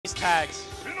these tags.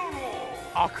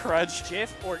 Aw, Crudge.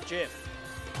 Jiff or Jiff?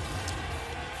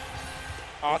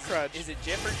 Aw, Crudge. Is it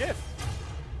Jiff or Jiff?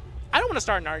 I don't want to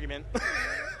start an argument.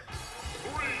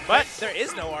 But there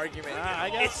is no argument. I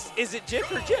guess. Is it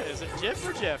Jiff or Jiff? Is it Jiff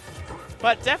or Jiff?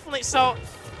 But definitely, so,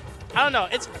 I don't know.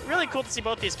 It's really cool to see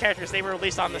both these characters. They were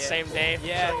released on the same day.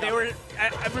 Yeah, they were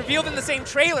revealed in the same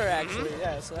trailer, actually.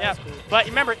 Yeah, so that's cool. But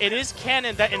remember, it is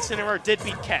canon that Incineroar did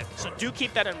beat Ken. So do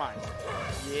keep that in mind.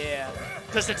 Yeah.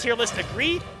 Does the tier list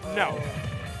agree? No.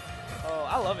 Oh,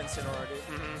 I love Incineroar, dude.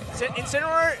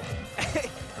 Incineroar,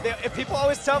 people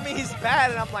always tell me he's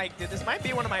bad, and I'm like, dude, this might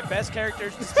be one of my best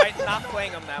characters despite not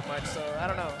playing him that much, so I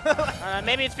don't know.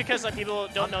 Maybe it's because like people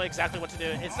don't know exactly what to do.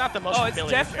 It's not the most it's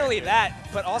definitely character. that,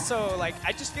 but also, like,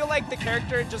 I just feel like the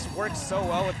character just works so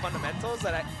well with fundamentals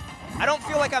that I don't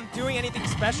feel like I'm doing anything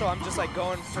special. I'm just, like,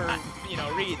 going for, you know,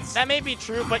 reads. That may be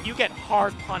true, but you get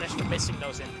hard punished for missing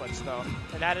those inputs, though.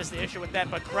 And that is the issue with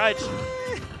that. But Crudge,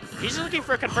 he's just looking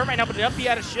for a confirm right now, but the up B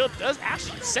out of shield does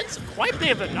actually sense quite a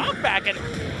bit of a knockback and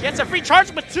gets a free charge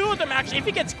with two of them, actually. If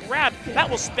he gets grabbed, that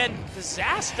will spend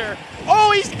disaster.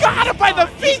 Oh, he's got it by the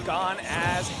feet! He's gone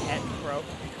as heck, bro.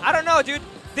 I don't know, dude.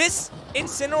 This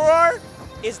Incineroar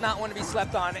is not one to be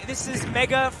slept on. This is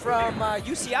Mega from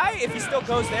UCI, if he still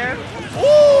goes there.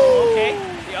 Ooh! Okay,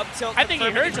 the up tilt. I think he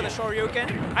heard you. The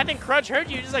Shoryuken. I think Crudge heard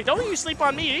you. He's like, don't you sleep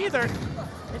on me either.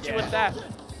 Hit you with that.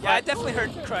 Yeah, I definitely heard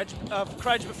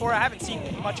Crudge before. I haven't seen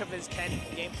much of his Ken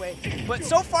gameplay. But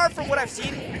so far from what I've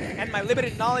seen and my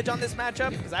limited knowledge on this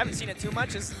matchup, because I haven't seen it too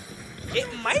much, is it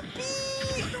might be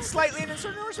slightly an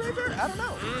Incineroar's favor. I don't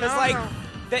know. Because, like,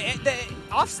 the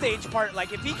offstage part,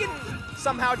 like, if he can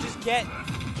somehow just get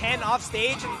Ken off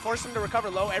stage and force him to recover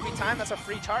low every time, that's a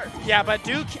free charge. Yeah, but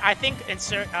Duke, I think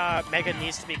Mega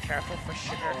needs to be careful for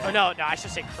sure. Oh, no, I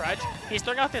should say Crudge. He's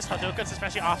throwing out this Hadoukens,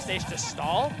 especially off stage to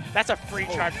stall. That's a free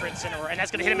charge for Incineroar, and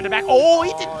that's going to hit him in the back. Oh,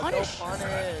 he did punish. No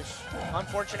punish.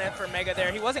 Unfortunate for Mega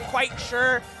there. He wasn't quite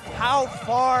sure how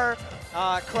far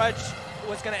Crudge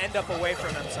was going to end up away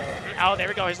from him. So. Oh, there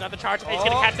we go. Here's another charge. He's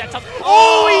going to catch that.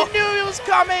 Oh, he knew it was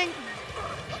coming.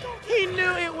 He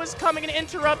knew it was coming and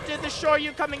interrupted the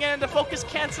Shoryu coming in. The focus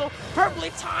cancel. Perfectly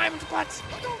timed, but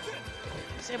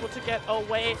he's able to get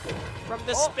away from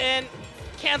the spin.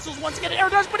 Cancels once again. Air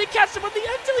dodge, but he catches him with the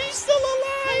until he's still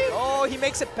alive. Oh, he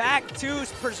makes it back too,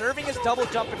 preserving his double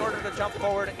jump in order to jump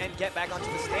forward and get back onto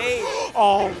the stage.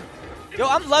 Oh. Yo,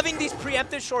 I'm loving these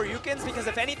preemptive Shoryukens because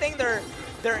if anything, they're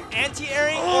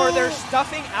anti-airing or they're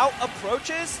stuffing out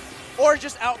approaches or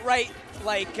just outright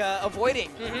like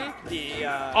avoiding the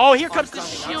here comes the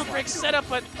shield break setup,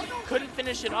 but couldn't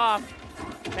finish it off.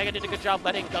 Mega did a good job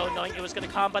letting go, knowing it was going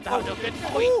to combat the Hadouken.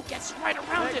 Oh, he gets right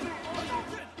around it.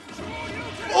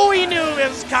 Oh, he knew it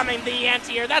was coming, the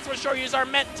anti-air. That's what Shoryus are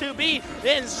meant to be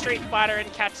in Street Fighter,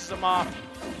 and catches him off.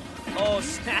 Oh,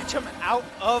 snatch him out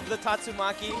of the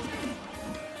Tatsumaki.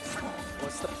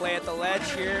 What's the play at the ledge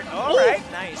here? All right,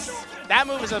 nice. That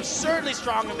move is absurdly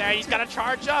strong in there. He's got to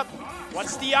charge up.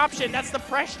 What's the option? That's the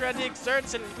pressure that he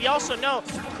exerts, and we also know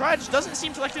Crudge doesn't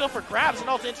seem to like to go for grabs and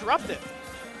all to interrupt it.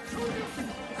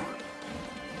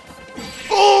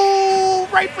 Oh,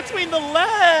 right between the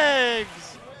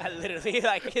legs. Literally,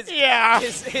 like his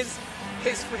freaking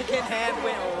hand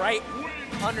went right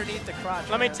underneath the crotch.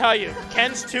 Let me tell you,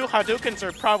 Ken's two Hadoukens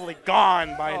are probably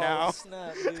gone by now.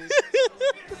 Snap, dude.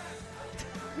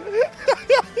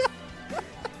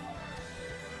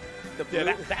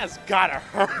 Yeah, that's gotta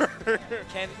hurt.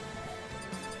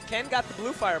 Ken got the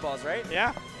blue fireballs, right?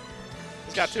 Yeah.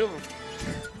 He's got two of them.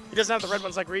 He doesn't have the red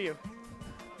ones like Ryu.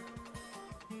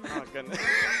 Oh, goodness.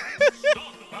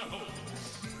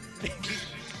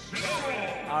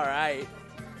 All right.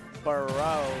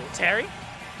 Bro. Terry?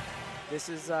 This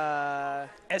is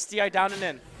SDI down and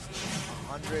in.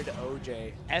 100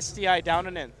 OJ. SDI down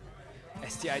and in.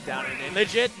 SDI down and in.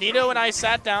 Legit, Nito and I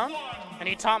sat down, and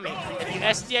he taught me, if you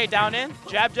SDI down in,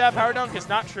 jab, jab, power dunk is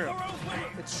not true.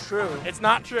 It's true. It's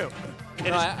not true.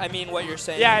 No, I mean what you're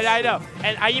saying. Yeah, I know.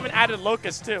 And I even added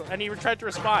Locust, too, and he tried to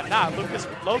respond. Nah,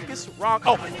 Locust, wrong.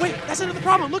 Oh, wait, that's another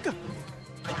problem. Look.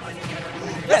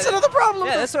 That's another problem.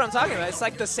 Yeah, that's what I'm talking about. It's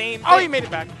like the same thing. Oh, he made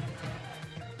it back.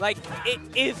 Like,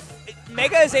 if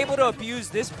Mega is able to abuse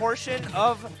this portion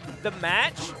of the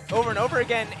match over and over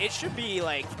again, it should be,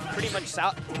 like, pretty much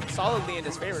solidly in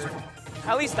his favor.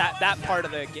 At least that part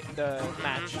of the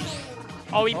match.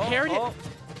 Oh, he parried it.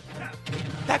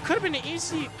 That could have been an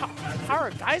easy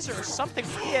power geyser or something.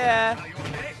 Yeah.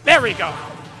 There we go.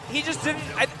 He just didn't.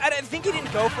 I think he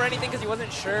didn't go for anything because he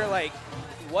wasn't sure, like,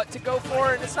 what to go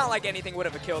for, and it's not like anything would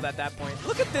have killed at that point.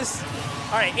 Look at this.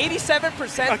 All right,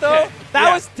 87% though.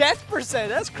 That was death percent.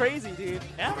 That's crazy, dude.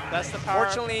 Yeah, that's the power.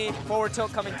 Fortunately, forward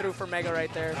tilt coming through for Mega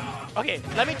right there. Okay,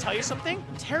 let me tell you something.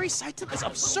 Terry's side tip is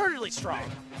absurdly strong.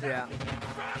 Yeah.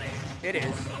 It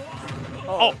is.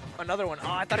 Oh, another one.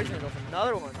 Oh, I thought he was going to go for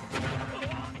another one.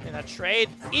 And a trade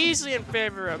easily in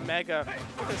favor of Mega.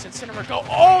 Look at this Incineroar go.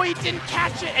 Oh, he didn't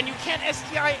catch it, and you can't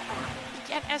STI. You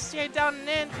can't STI down and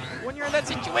in when you're in that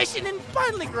situation, and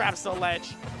finally grabs the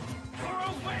ledge.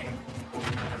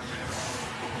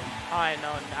 I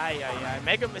know,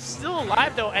 Mega is still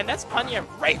alive though, and that's plenty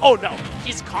of right. Oh no,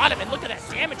 he's caught him, and look at that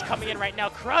damage coming in right now.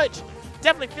 Crudge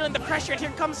definitely feeling the pressure, and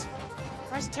here comes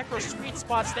tries to Tekro's sweet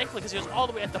spots, thankfully, because he was all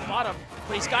the way at the bottom.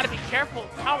 But he's got to be careful.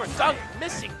 Power dunk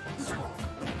missing.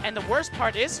 And the worst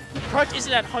part is, Crudge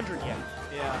isn't at 100 yet.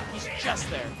 Yeah. He's just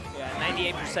there. Yeah,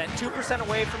 98%. 2%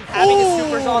 away from having his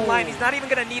supers online. He's not even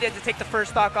going to need it to take the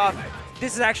first stock off.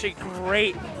 This is actually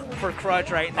great for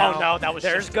Crudge right now. Oh no, that was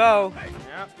There's go.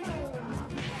 Yeah.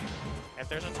 If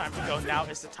there's a time to go, now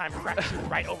is the time.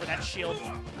 Right over that shield.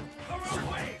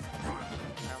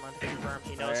 Confirm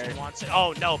he knows he wants it.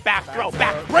 Oh no, back throw,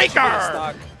 back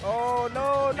breaker! Oh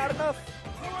no, not enough.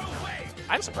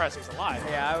 I'm surprised he's alive.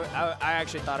 Yeah, I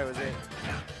actually thought it was it.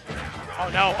 Oh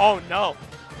no, oh no.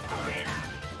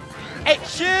 Hey,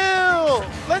 chill!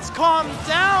 Let's calm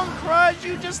down, Crudge.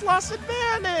 You just lost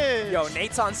advantage. Yo,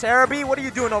 Nate's on Cerebi. What are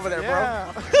you doing over there,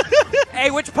 yeah. bro?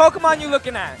 Hey, which Pokemon you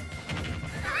looking at?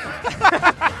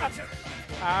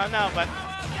 I don't know, but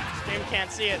stream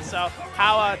can't see it, so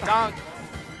how Donk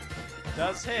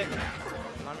does hit.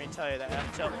 Let me tell you that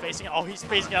F-tilt facing it. Oh, he's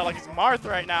facing out like he's Marth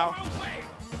right now.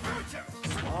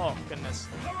 Oh, goodness.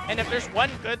 And if there's one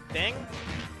good thing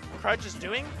Crudge is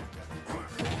doing,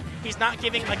 he's not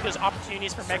giving like those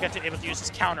opportunities for Mega to be able to use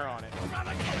his counter on it.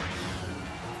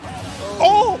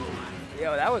 Oh!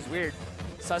 Yo, that was weird.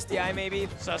 Sus DI maybe?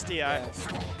 Sus DI. Yeah.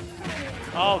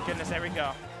 Oh, goodness, there we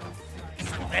go.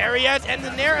 There he is, and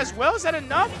the Nair as well. Is that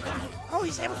enough? Oh,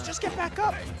 he's able to just get back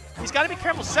up. He's got to be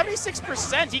careful.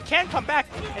 76%. He can come back.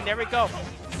 And there we go.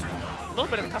 A little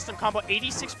bit of a custom combo.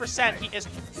 86%. He is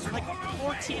like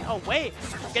 14 away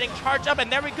from getting charged up.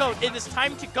 And there we go. It is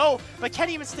time to go. But can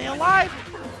he even stay alive?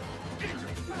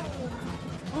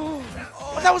 Oh,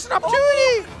 that was an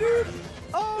opportunity. Dude.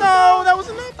 Oh, no, that was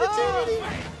an opportunity.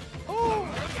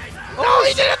 No,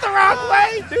 he did it the wrong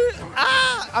way. Dude.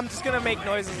 Ah! I'm just going to make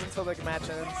noises until the match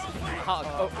ends.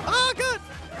 Oh, good.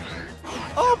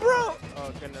 Oh, bro.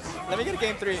 Oh, goodness. Let me get a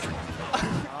game 3.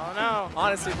 Oh, no.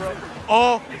 Honestly, bro.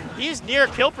 Oh, he's near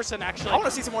kill percent, actually. I want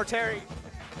to see some more Terry.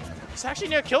 He's actually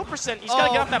near kill percent. He's got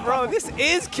to get off that bro. This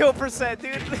is kill percent,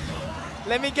 dude.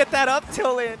 Let me get that up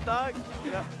tilt in, dog.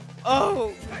 Yeah.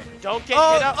 Oh. Don't get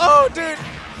hit up. Oh, dude.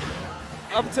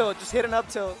 Up tilt. Just hit an up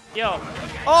tilt. Yo.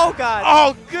 Oh, God.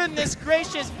 Oh, goodness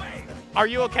gracious. Are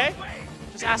you okay?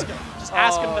 Just ask him. Just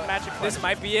ask him the magic question. This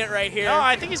might be it right here. No,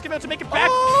 I think he's going to be able to make it back.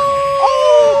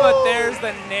 Oh, but there's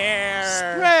the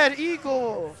Nair. Spread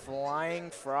Eagle. Flying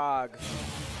Frog.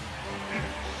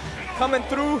 Coming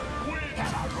through.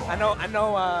 I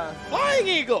know. Flying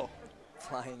Eagle.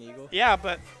 Flying Eagle? Yeah,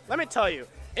 but let me tell you,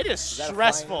 it is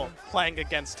stressful playing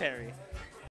against Terry.